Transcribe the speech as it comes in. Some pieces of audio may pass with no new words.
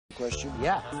question?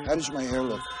 Yeah. How does my hair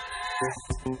look?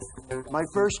 My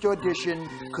first audition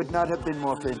could not have been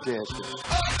more fantastic.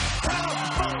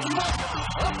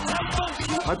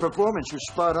 My performance was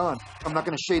spot on. I'm not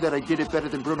going to say that I did it better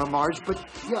than Bruno Mars, but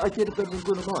yeah, I did it better than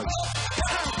Bruno Mars.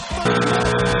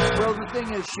 Well, the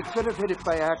thing is, she could have hit it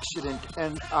by accident,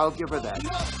 and I'll give her that.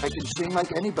 I can sing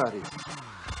like anybody.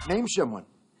 Name someone.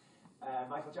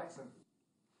 Michael Jackson.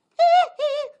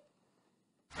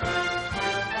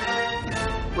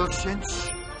 Well,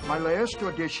 since my last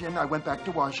audition, I went back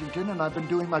to Washington, and I've been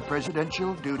doing my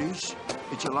presidential duties.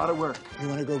 It's a lot of work. You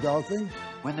want to go golfing?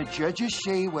 When the judges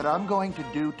see what I'm going to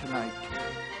do tonight,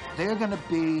 they're going to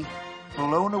be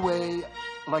blown away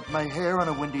like my hair on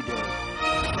a windy day.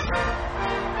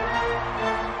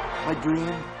 My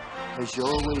dream has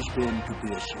always been to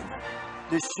be a singer.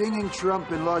 The singing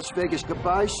Trump in Las Vegas.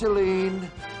 Goodbye,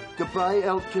 Celine. Goodbye,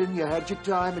 Elton. You had your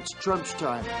time. It's Trump's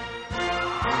time.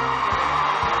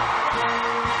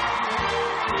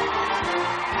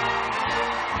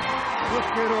 Look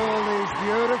at all these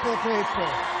beautiful people.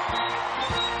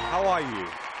 How are you?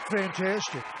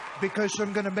 Fantastic. Because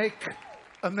I'm going to make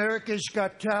America's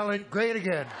Got Talent great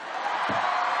again.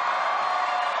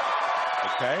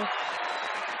 Okay.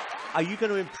 Are you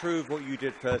going to improve what you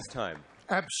did first time?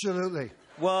 Absolutely.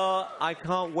 Well, I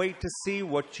can't wait to see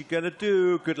what you're going to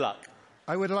do. Good luck.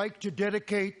 I would like to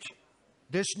dedicate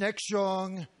this next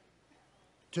song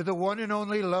to the one and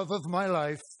only love of my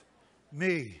life,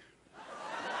 me.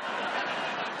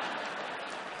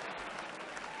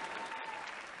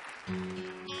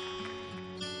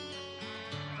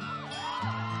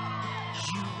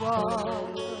 You are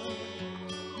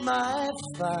my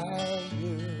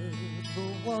fire, the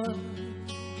one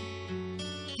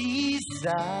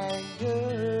desire,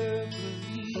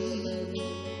 believe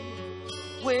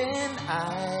when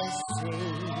I say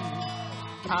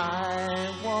I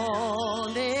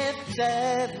want it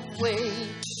that way.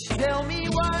 Tell me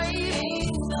why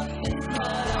ain't nothing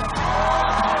but a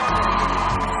heartache.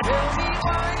 Tell me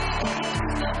why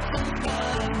ain't nothing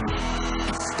but a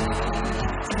mistake.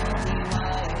 Tell me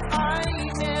why I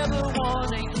never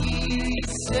wanna hear you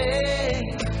say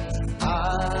I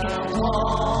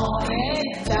want it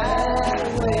that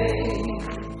way.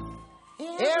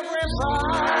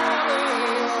 Everybody.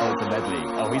 Oh, the medley.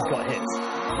 Oh, he's got hits.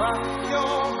 Rock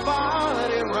your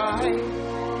body right.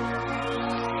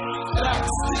 Black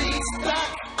streets black.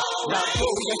 Now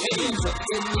throw your hands up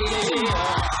in the air.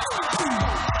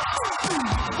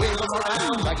 Wave them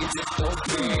around like you just don't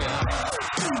care.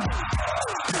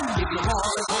 If you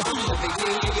wanna go, let me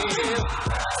hear you.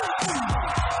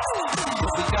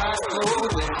 'Cause we got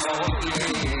going on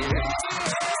here.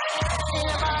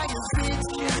 Am I as rich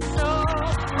you know?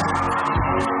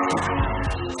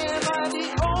 Am I the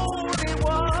only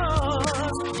one?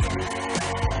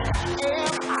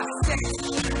 Am I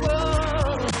sexual?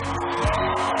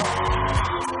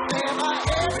 Am I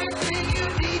everything you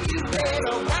need? You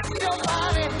better rock your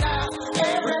body now,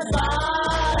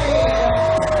 everybody.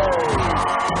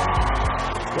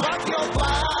 Rock your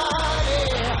body,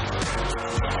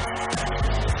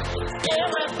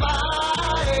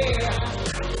 everybody.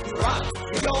 Rock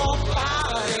your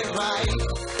body right.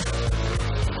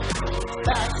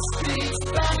 Back streets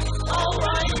back, all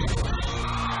right.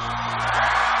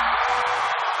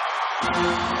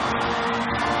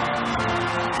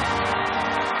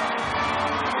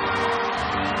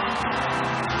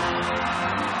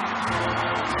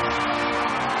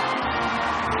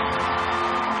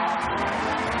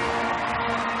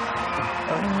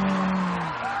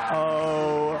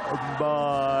 Oh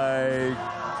my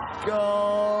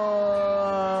God.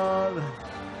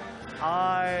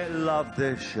 I love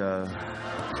this show.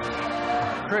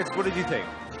 Chris, what did you think?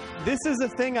 This is a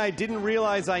thing I didn't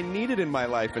realize I needed in my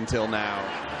life until now.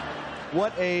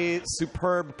 What a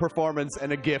superb performance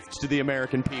and a gift to the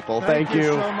American people. Thank you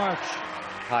so much.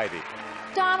 Heidi.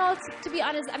 Donald, to be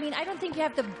honest, I mean, I don't think you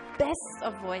have the best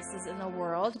of voices in the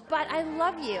world, but I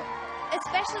love you.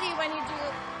 Especially when you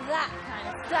do that kind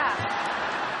of stuff.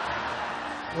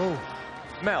 Oh.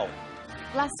 Mel.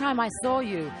 Last time I saw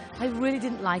you, I really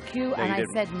didn't like you, and you I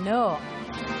didn't. said no.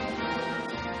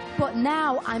 But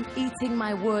now I'm eating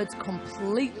my words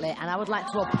completely, and I would like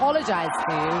to apologize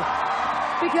to you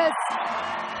because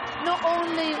not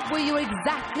only were you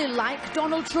exactly like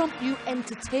Donald Trump, you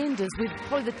entertained us with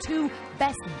probably the two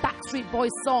best Backstreet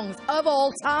Boys songs of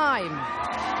all time.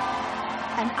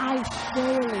 And I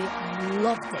thoroughly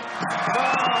loved it.